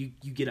 you know, you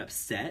get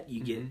upset,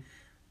 you get,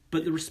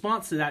 but the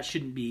response to that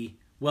shouldn't be,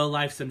 well,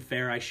 life's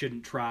unfair, I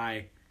shouldn't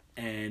try,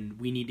 and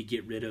we need to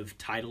get rid of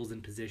titles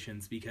and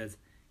positions, because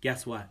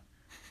guess what?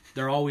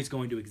 They're always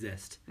going to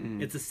exist.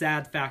 It's a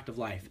sad fact of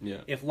life.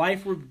 Yeah. If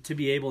life were to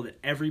be able that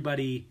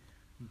everybody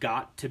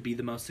got to be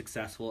the most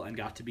successful and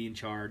got to be in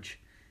charge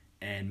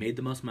and made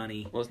the most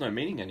money. Well, there's no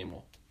meaning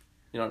anymore.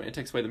 You know what I mean? It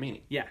takes away the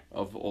meaning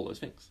of all those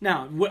things.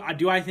 Now,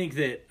 do I think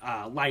that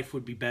life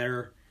would be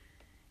better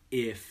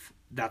if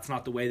that's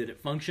not the way that it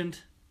functioned?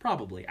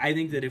 Probably. I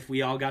think that if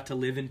we all got to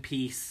live in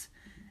peace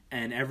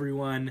and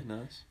everyone,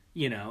 Nice.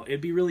 you know,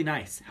 it'd be really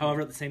nice.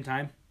 However, at the same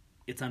time,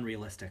 it's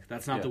unrealistic.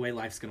 That's not the way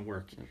life's going to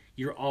work.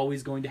 You're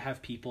always going to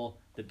have people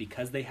that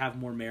because they have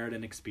more merit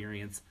and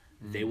experience,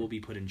 they will be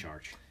put in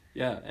charge.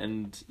 Yeah,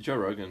 and Joe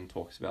Rogan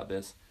talks about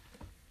this.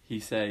 He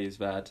says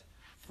that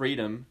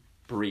freedom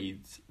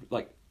breeds,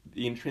 like,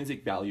 the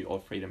intrinsic value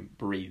of freedom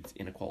breeds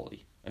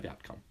inequality of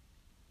outcome,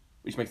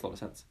 which makes a lot of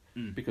sense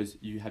because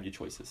you have your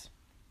choices.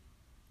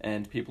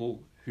 And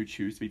people who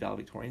choose to be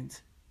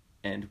valedictorians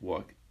and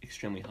work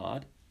extremely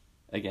hard,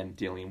 again,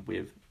 dealing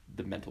with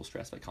the mental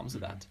stress that comes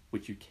with that,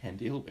 which you can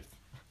deal with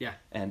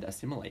and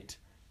assimilate,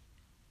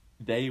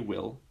 they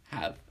will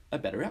have a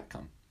better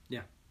outcome.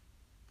 Yeah.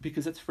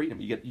 Because that's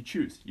freedom. You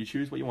choose. You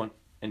choose what you want,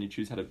 and you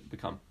choose how to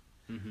become.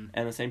 Mm-hmm.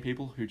 And the same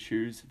people who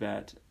choose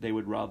that they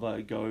would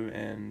rather go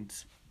and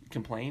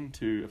complain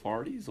to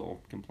authorities or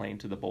complain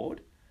to the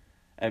board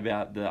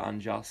about the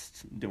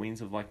unjust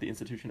doings of, like, the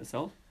institution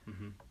itself,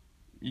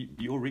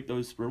 you'll reap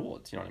those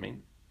rewards, you know what I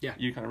mean? Yeah.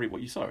 You kind of reap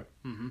what you sow.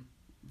 Mm-hmm.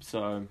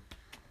 So...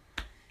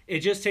 It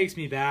just takes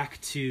me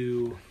back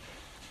to,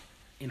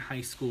 in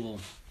high school,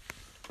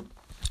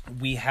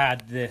 we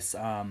had this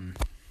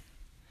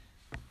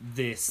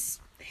this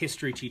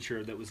history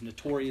teacher that was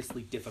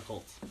notoriously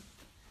difficult.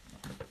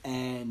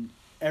 And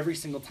every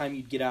single time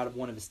you'd get out of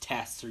one of his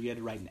tests or you had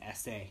to write an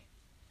essay,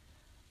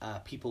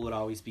 people would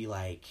always be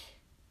like...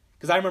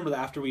 Because I remember that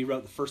after we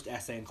wrote the first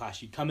essay in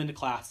class, you'd come into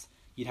class,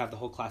 you'd have the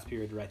whole class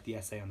period to write the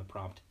essay on the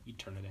prompt. You'd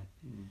turn it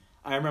in.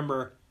 I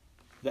remember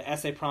the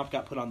essay prompt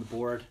got put on the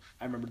board.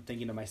 I remember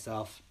thinking to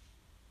myself,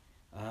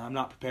 I'm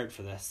not prepared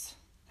for this.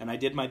 And I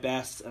did my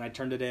best, and I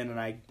turned it in, and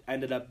I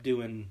ended up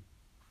doing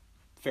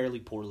fairly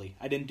poorly.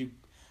 I didn't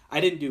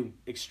do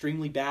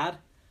extremely bad,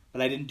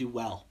 but I didn't do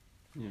well.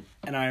 Yeah.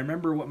 And I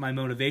remember what my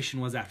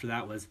motivation was after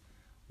that was,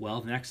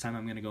 well, the next time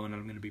I'm going to go in and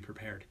I'm going to be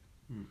prepared.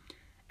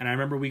 And I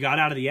remember we got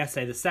out of the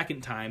essay the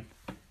second time,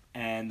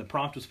 and the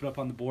prompt was put up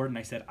on the board, and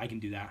I said, I can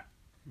do that.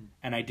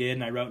 And I did,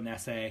 and I wrote an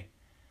essay,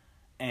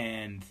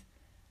 and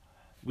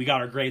we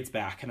got our grades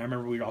back. And I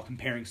remember we were all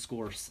comparing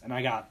scores, and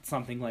I got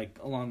something like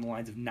along the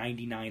lines of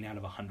 99 out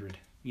of 100,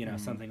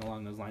 something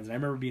along those lines. And I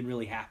remember being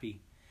really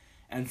happy.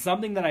 And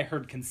something that I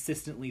heard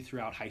consistently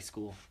throughout high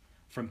school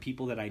from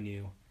people that I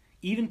knew,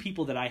 even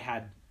people that I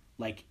had,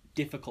 like,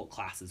 difficult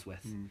classes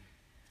with,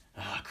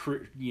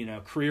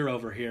 career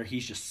over here,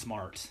 he's just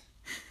smart.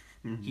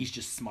 He's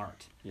just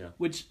smart. Yeah.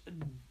 Which,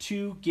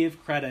 to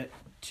give credit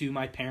to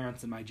my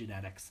parents and my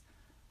genetics,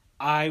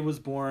 I was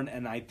born,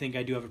 and I think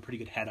I do have a pretty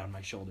good head on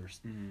my shoulders.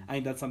 I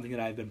think that's something that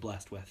I've been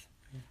blessed with.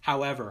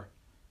 However,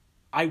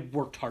 I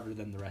worked harder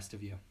than the rest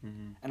of you.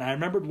 And I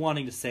remembered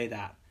wanting to say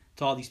that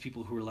to all these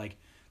people who were like,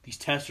 these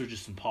tests are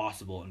just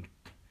impossible, and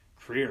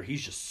career,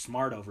 he's just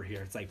smart over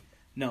here. It's like,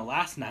 no,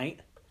 last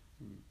night,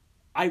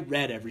 I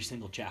read every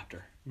single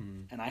chapter,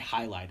 and I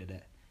highlighted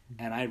it,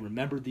 and I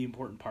remembered the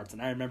important parts,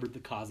 and I remembered the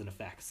cause and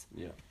effects.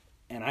 Yeah.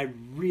 And I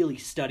really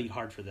studied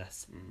hard for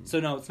this. So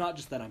no, it's not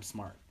just that I'm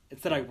smart.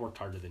 It's that I worked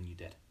harder than you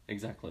did.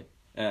 Exactly.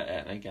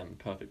 And again,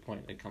 perfect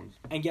point. It comes...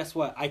 And guess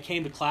what? I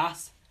came to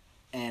class,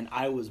 and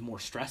I was more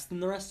stressed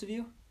than the rest of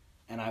you,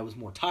 and I was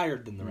more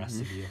tired than the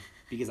rest of you,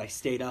 because I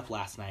stayed up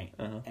last night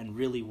and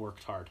really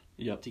worked hard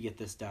to get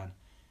this done.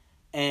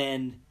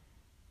 And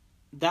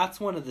that's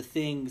one of the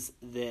things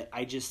that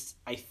I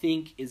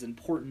think is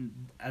important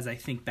as I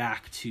think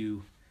back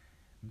to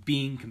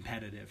being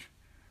competitive,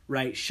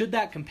 right? Should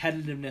that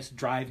competitiveness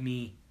drive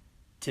me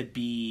to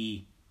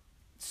be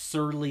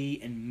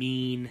surly and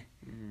mean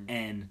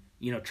and,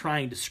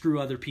 trying to screw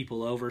other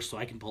people over so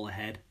I can pull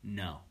ahead?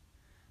 No.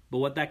 But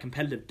what that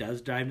competitive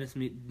does drive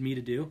me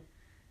to do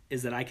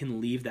is that I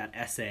can leave that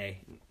essay,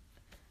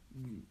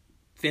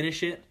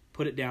 finish it,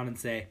 put it down, and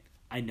say,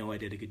 I know I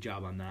did a good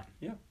job on that.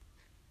 Yeah,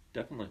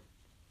 definitely.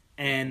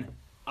 And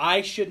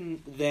I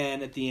shouldn't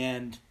then, at the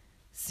end,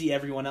 see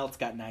everyone else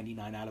got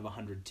 99 out of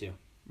 100 too.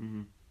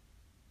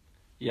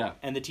 Yeah.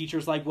 And the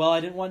teacher's like, well,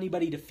 I didn't want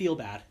anybody to feel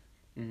bad.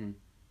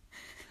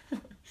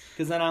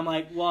 Because then I'm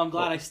like, well, I'm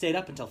glad I stayed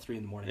up until 3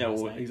 a.m. Yeah,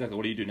 well, exactly.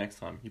 What do you do next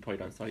time? You probably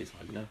don't study as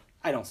hard,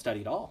 I don't study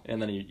at all. And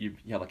then you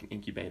have like an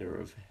incubator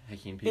of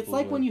hacking people. It's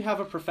like when you have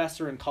a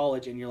professor in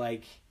college and you're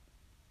like,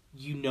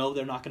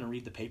 they're not going to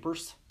read the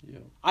papers. Yeah.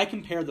 I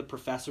compare the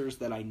professors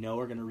that I know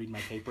are going to read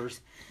my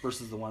papers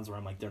versus the ones where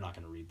I'm like, they're not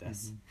going to read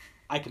this.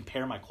 I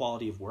compare my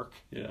quality of work.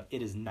 Yeah.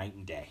 It is night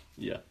and day.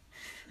 Yeah.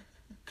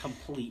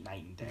 Complete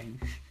night and day.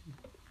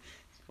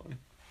 It's funny.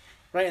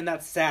 Right, and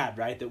that's sad,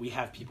 right, that we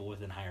have people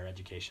within higher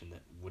education that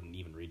wouldn't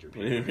even read your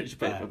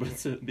paper. But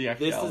it's the actuality.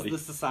 This is the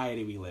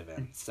society we live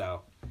in,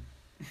 so...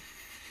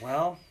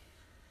 Well,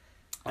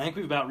 I think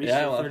we've about reached the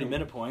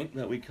 30-minute point.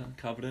 That we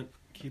covered it.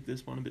 Keep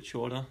this one a bit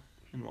shorter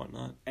and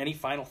whatnot. Any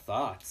final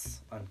thoughts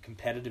on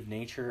competitive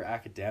nature,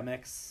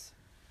 academics?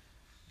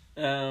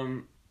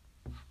 No,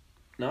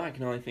 I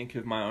can only think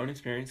of my own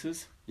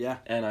experiences. Yeah.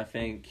 And I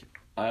think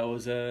I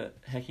was a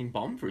hecking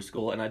bomb through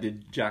school, and I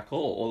did jack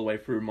all the way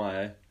through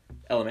my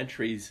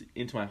elementaries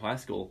into my high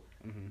school.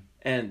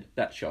 And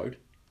that showed.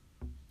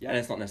 Yeah. And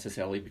it's not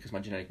necessarily because my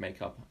genetic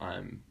makeup,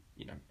 I'm,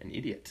 an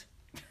idiot.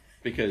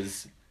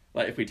 Because...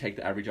 Like, if we take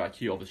the average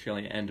IQ of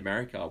Australia and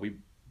America, we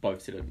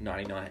both sit at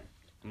 99,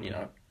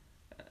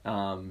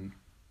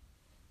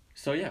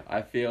 So, yeah,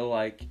 I feel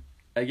like,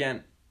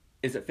 again,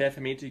 is it fair for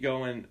me to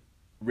go and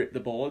rip the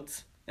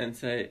boards and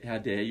say, how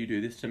dare you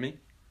do this to me?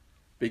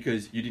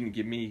 Because you didn't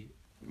give me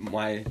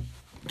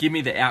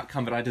the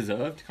outcome that I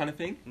deserved, kind of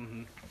thing.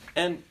 Mm-hmm.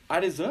 And I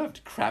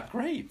deserved crap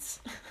grades.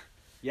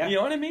 Yeah. You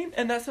know what I mean?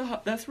 And that's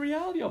the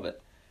reality of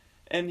it.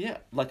 And yeah,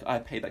 like, I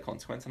paid that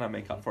consequence and I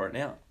make up for it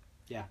now.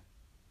 Yeah.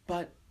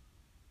 But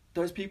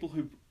those people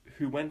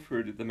who went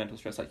through the mental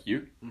stress, like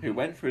you, Mm-hmm. who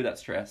went through that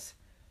stress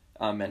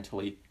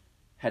mentally,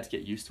 had to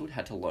get used to it,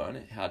 had to learn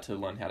it, how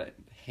to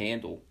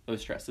handle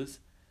those stresses,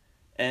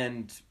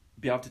 and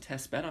be able to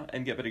test better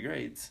and get better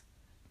grades.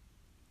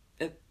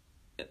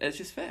 It's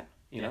just fair,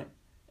 you know?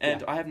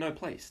 And I have no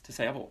place to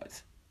say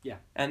otherwise. Yeah.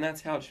 And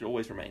that's how it should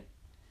always remain.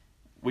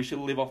 We should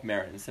live off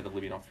merit instead of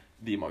living off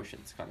the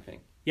emotions, kind of thing.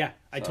 Yeah,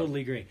 I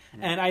totally agree.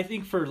 And I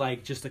think for,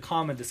 like, just a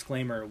common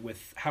disclaimer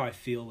with how I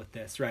feel with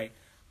this, right?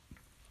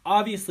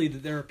 Obviously,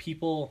 that there are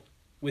people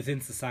within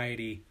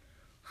society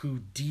who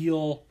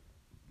deal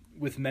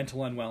with mental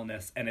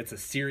unwellness, and it's a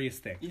serious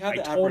thing. I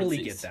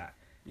totally get that.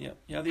 Yeah.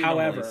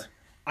 However,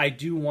 I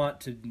do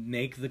want to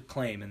make the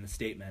claim in the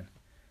statement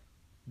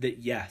that,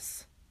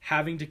 yes,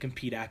 having to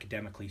compete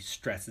academically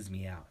stresses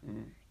me out.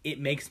 It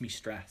makes me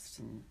stressed.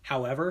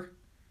 However,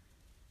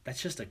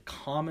 that's just a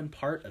common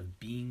part of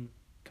being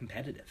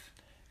competitive.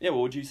 Yeah,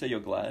 well, would you say you're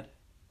glad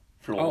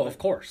for all of it? Of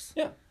course.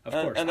 Yeah. Of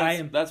course.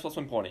 And that's what's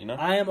important, you know?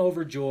 I am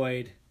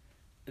overjoyed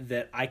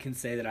that I can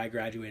say that I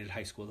graduated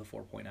high school with a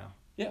 4.0.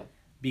 Yeah.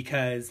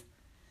 Because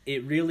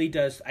it really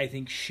does, I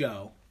think,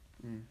 show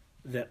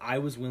that I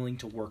was willing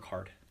to work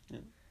hard. Yeah.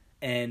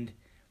 And,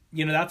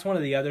 you know, that's one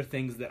of the other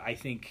things that I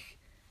think,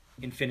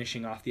 in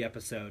finishing off the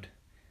episode,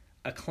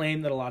 a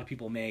claim that a lot of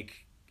people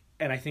make,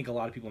 and I think a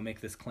lot of people make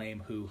this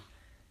claim who,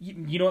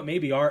 you know what,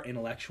 maybe are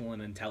intellectual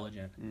and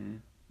intelligent,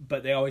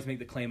 but they always make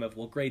the claim of,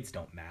 well, grades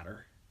don't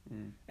matter.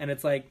 And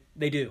it's like,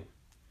 they do.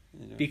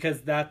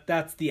 Because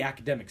that's the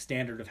academic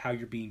standard of how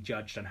you're being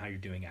judged on how you're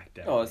doing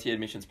academically. Oh, it's the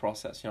admissions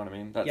process, you know what I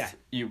mean? That's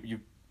you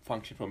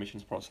function for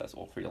admissions process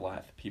all through your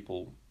life.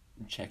 People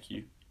check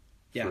you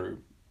through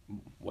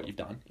what you've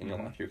done in your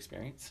life, your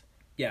experience.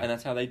 Yeah. And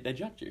that's how they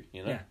judge you,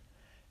 you know? Yeah.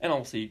 And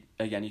obviously,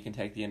 again, you can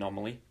take the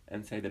anomaly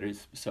and say there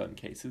is certain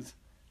cases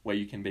where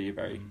you can be a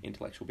very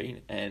intellectual being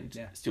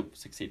and still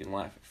succeed in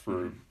life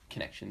through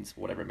connections,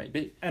 whatever it may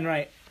be. And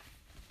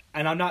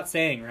I'm not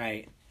saying,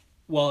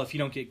 well, if you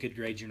don't get good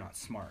grades, you're not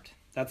smart.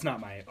 That's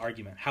not my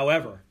argument.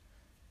 However,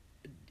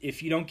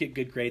 if you don't get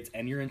good grades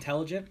and you're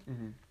intelligent,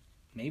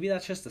 maybe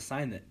that's just a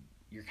sign that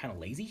you're kind of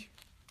lazy.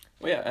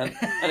 Well, yeah,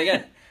 and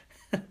again,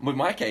 with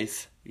my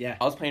case, I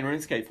was playing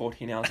RuneScape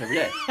 14 hours every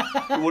day.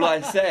 What did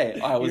I say?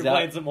 I was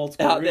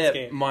out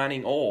there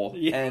mining ore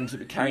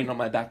and carrying it on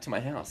my back to my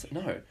house.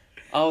 No,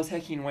 I was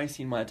hecking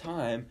wasting my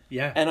time,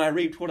 and I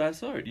reaped what I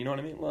sowed. You know what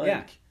I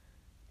mean?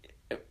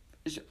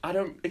 I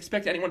don't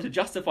expect anyone to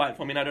justify it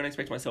for me, and I don't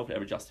expect myself to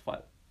ever justify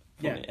it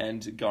for me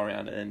and go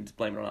around and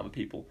blame it on other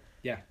people.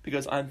 Yeah.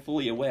 Because I'm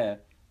fully aware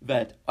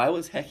that I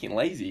was hecking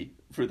lazy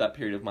through that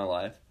period of my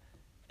life,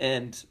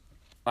 and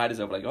I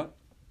deserve what I got,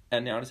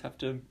 and now I just have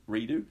to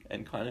redo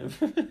and kind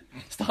of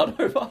start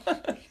over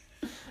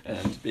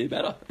and be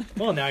better.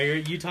 Well, now you're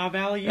at Utah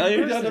Valley University.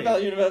 Now you're at Utah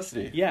Valley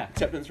University. Yeah.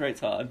 Acceptance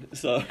rate's hard,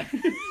 so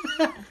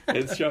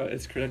it's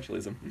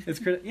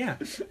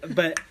credentialism.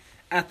 But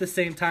at the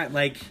same time,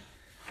 like,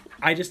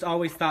 I just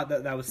always thought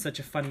that was such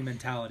a funny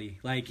mentality.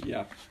 Like,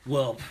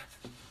 well,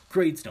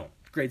 grades don't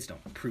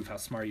prove how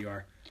smart you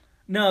are.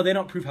 No, they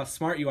don't prove how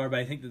smart you are, but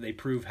I think that they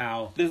prove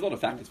how... There's a lot of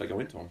factors that go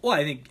into them. Well,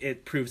 I think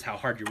it proves how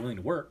hard you're willing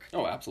to work.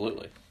 Oh,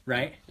 absolutely.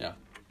 Right? Yeah,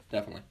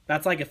 definitely.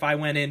 That's like if I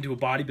went into a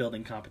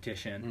bodybuilding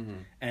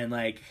competition and,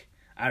 like,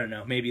 I don't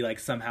know, maybe, like,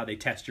 somehow they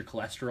test your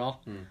cholesterol.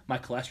 My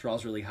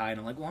cholesterol's really high, and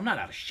I'm like, well, I'm not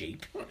out of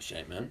shape. I'm out of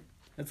shape, man.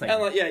 It's like...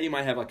 And, like, you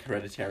might have, like, a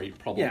hereditary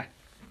problem. Yeah.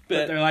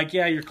 But they're like,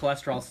 your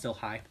cholesterol's still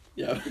high.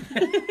 Yeah.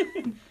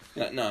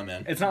 No,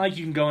 man. It's not like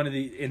you can go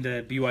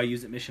into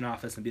BYU's admission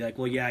office and be like,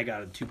 well, I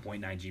got a 2.9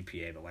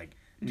 GPA, but, like,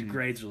 do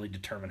grades really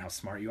determine how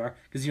smart you are?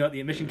 Because, you know what,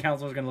 the admission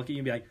counselor is going to look at you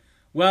and be like,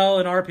 well,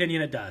 in our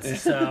opinion, it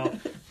does. So,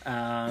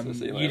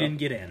 you didn't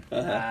get in.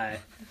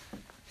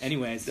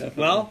 Anyways,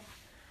 definitely. Well...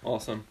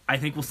 Awesome. I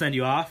think we'll send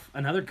you off.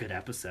 Another good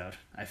episode,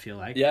 I feel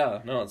like. Yeah,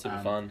 no, it's super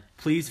fun.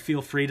 Please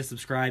feel free to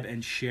subscribe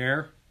and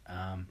share.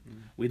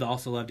 We'd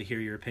also love to hear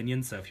your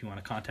opinions, so if you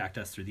want to contact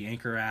us through the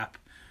Anchor app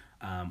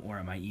or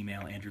at my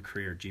email,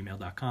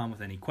 andrewcareer@gmail.com,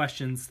 with any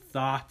questions,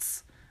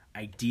 thoughts,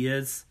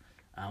 ideas,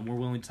 we're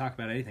willing to talk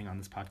about anything on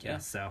this podcast. Yeah.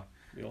 So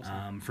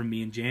awesome. From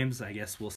me and James, I guess we'll